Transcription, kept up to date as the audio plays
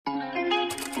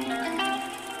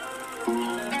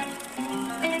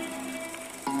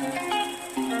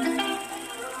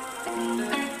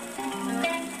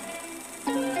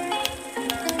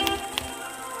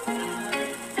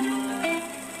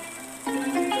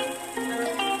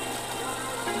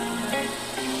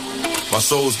My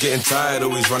soul's getting tired,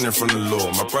 always running from the law.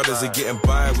 My brothers are getting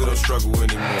by, we don't struggle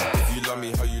anymore. If you love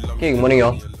me, how you love me. Okay, good morning,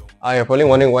 y'all. You're probably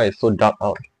wondering why it's so dark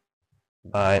out.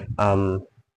 But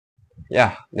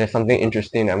yeah, there's something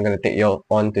interesting I'm gonna take y'all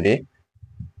on today.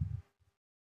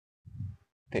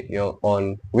 Take y'all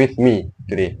on with me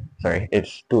today. Sorry,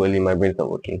 it's too early, my brain's not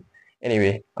working.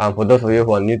 Anyway, for those of you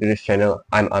who are new to this channel,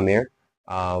 I'm Amir.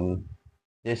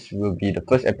 This will be the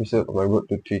first episode of my Road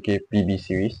to 3K PB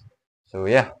series. So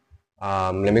yeah,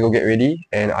 let me go get ready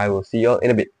and I will see y'all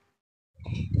in a bit.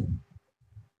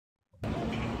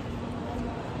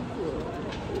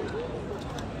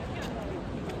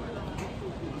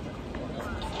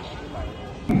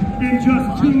 In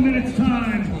just 2 minutes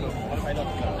time.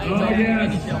 Oh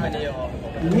yes.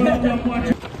 Welcome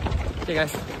watching. Okay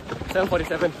guys,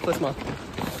 7:47, first mile.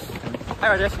 Hi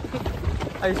Rajesh.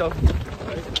 How you doing?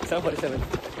 7:47.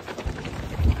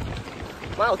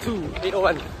 Mile 2,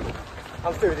 8:01.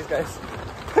 I'm still with these guys.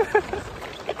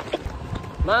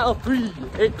 Mile 3,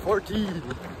 8:14.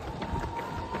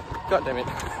 God damn it.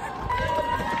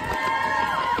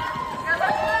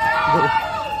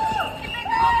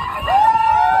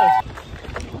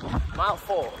 Mile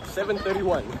 4,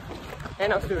 7:31.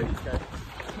 And I'm still with these guys.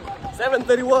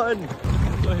 7:31.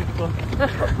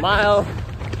 Mile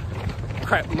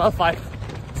 5,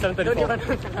 7:34.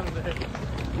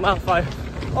 Mile 5.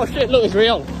 Oh shit, look, it's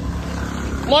Rayong.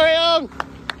 More Rayong!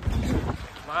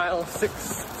 Mile 6,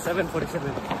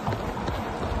 7:47.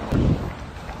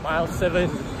 Mile 7,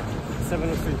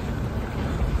 7:03.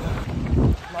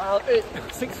 Mile 8,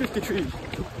 6:53.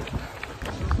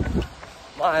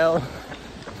 Mile,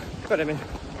 what I mean,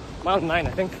 mile 9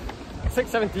 I think,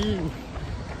 6:17.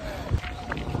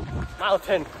 Mile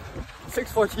 10,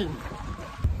 6:14.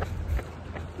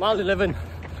 Mile 11,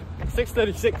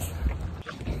 6:36.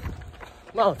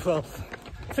 Mile 12,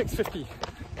 6:50.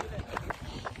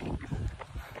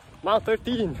 Mile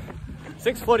 13,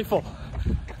 6:44.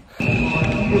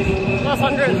 Last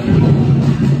 100.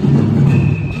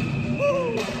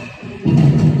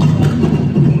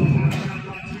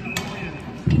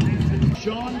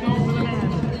 Sean goes to the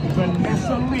end.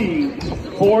 Vanessa Lee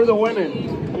for the women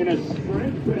in a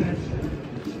sprint finish.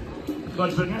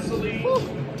 But Vanessa Lee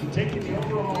taking the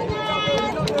overall.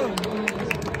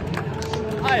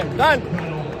 I am done.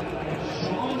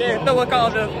 Okay, the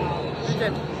workout of the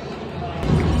weekend.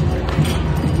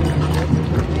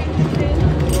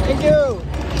 Thank you.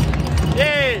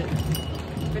 Yay!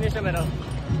 Finish the medal.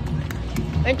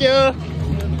 Thank you.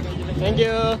 Thank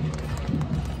you.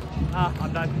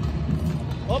 I'm done.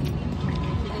 Oh.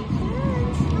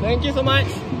 Thank you so much.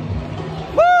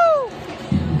 Woo!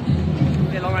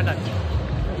 Okay, long run done.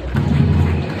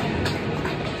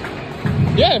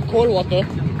 Do you have cold water?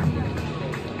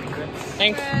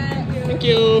 Thanks. Thank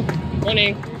you.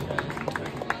 Morning.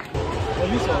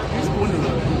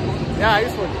 Yeah, I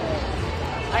use phone.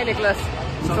 Hi Nicholas.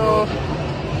 So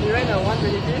you ran a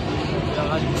 123?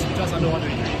 Yeah, just under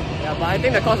 123. Yeah, but I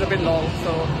think the course is a bit long,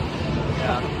 so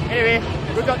yeah. Anyway,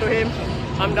 good job to him.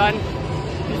 I'm done.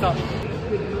 Peace out.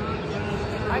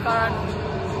 Hi Karan.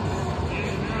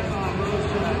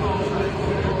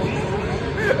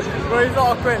 Bro, it's so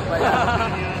awkward, but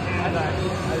yeah.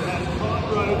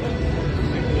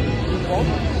 I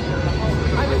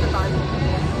missed the time.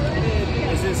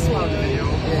 This is part of the video.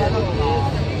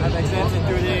 I have exams in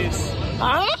 2 days.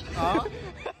 Huh?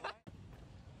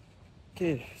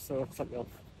 Okay, so what's up y'all?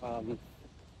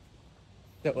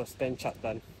 That was 10 chat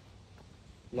done.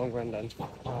 Long run done. It's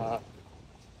kind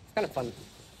of fun,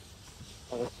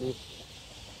 honestly.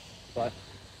 But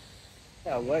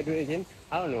yeah, will I do it again?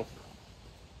 I don't know.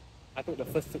 I took the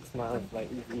first 6 miles like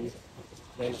easy.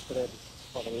 Then after that,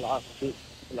 for the last bit,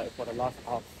 like for the last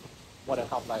half, more than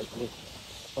half like actually.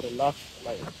 For the last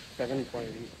like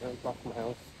 7.7 plus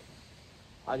miles,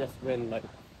 I just went like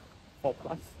 4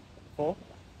 plus. 4?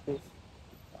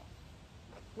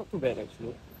 Not too bad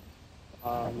actually.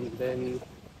 Then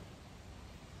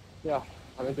yeah,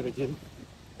 I went to the gym.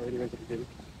 Already went to the gym.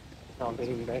 Now I'm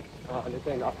heading back.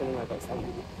 Later in the afternoon I got some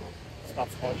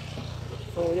stuff on.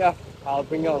 So yeah, I'll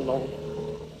bring you along.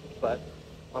 But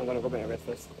I'm gonna go back and rest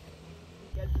first.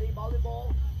 You can play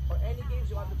volleyball or any games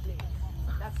you want to play.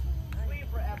 That's free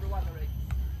for everyone already.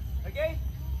 Okay?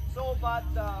 So, but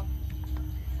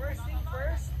first thing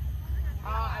first,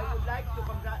 I would like to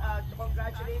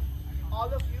congratulate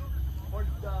all of you for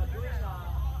doing.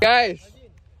 Guys,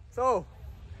 so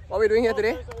what are we doing here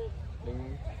today?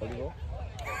 Playing volleyball.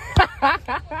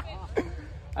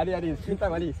 Adi, screen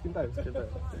time, Adi, screen time.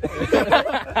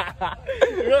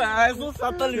 Bro, I'm so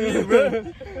subtle with you, bro.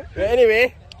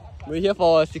 Anyway, we're here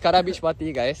for Sikara Beach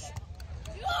Party, guys.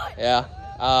 Yeah.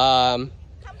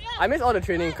 I missed all the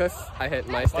training because I had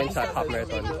my stand chart half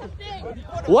marathon.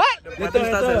 What?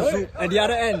 Later. At the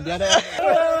other end.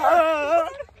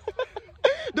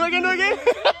 Do again.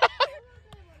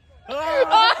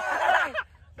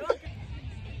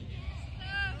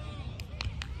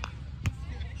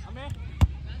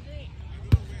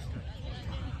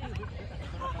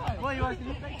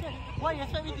 Why you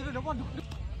expect me to do the one?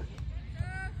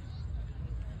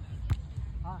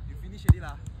 You finish already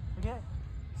lah. Okay.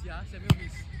 See Samuel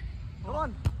miss. Come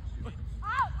on.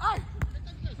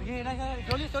 Okay, nice.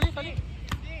 Slowly.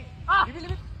 Leave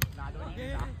it.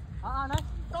 Nah, nice.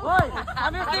 Why?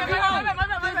 I'm still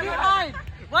behind.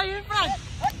 Why are you in front?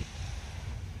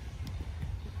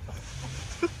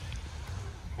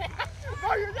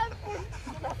 Why you just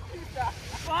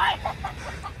Why?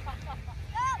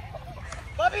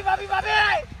 Bobby!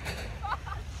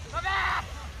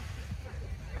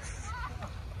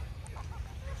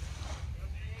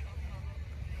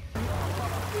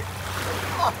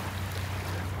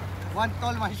 One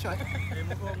tall, one shot.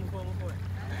 Move.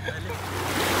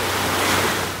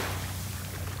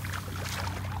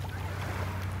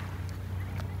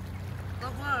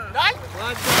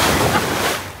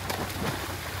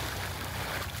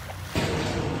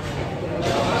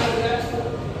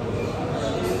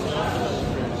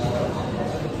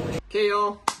 Okay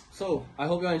y'all, so I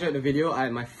hope you all enjoyed the video. I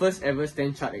had my first ever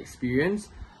stand chart experience.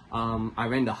 I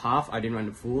ran the half, I didn't run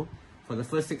the full. For the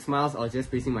first 6 miles, I was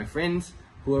just pacing my friends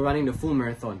who were running the full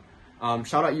marathon.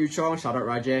 Shout out Yu Chong, shout out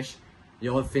Rajesh.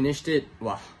 You all finished it.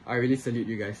 Wow, I really salute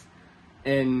you guys.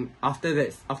 And after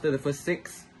that, after the first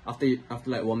 6, after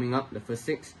like warming up the first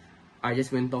 6, I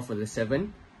just went off for the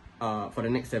 7. For the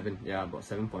next 7, yeah, about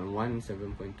 7.1,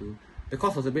 7.2. The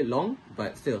course was a bit long,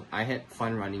 but still, I had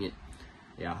fun running it.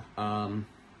 Yeah,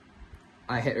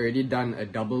 I had already done a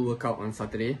double workout on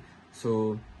Saturday,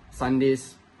 so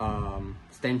Sunday's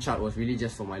stand chart was really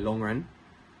just for my long run.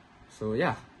 So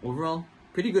yeah, overall,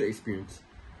 pretty good experience.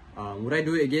 Would I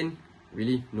do it again?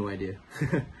 Really, no idea.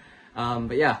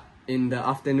 But yeah, in the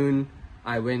afternoon,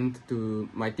 I went to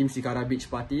my Team Sikara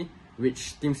beach party,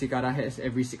 which Team Sikara has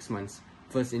every 6 months.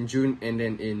 First in June and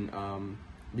then in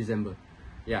December.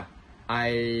 Yeah,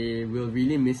 I will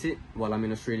really miss it while I'm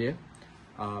in Australia.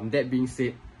 That being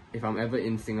said, if I'm ever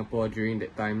in Singapore during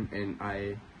that time and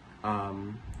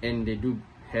they do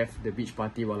have the beach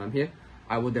party while I'm here,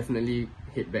 I will definitely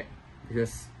head back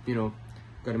because, you know,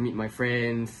 gotta meet my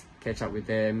friends, catch up with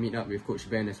them, meet up with Coach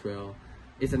Ben as well.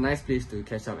 It's a nice place to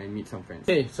catch up and meet some friends.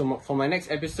 Okay, so for my next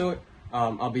episode,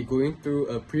 I'll be going through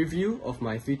a preview of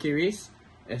my 3K race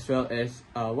as well as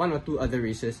 1 or 2 other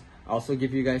races. I'll also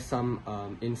give you guys some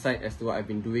insight as to what I've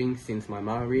been doing since my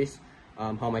Mara race,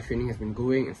 how my training has been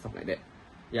going and stuff like that.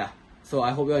 Yeah, so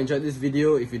I hope you all enjoyed this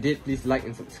video. If you did, please like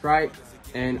and subscribe,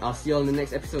 and I'll see you all in the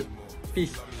next episode.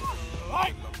 Peace.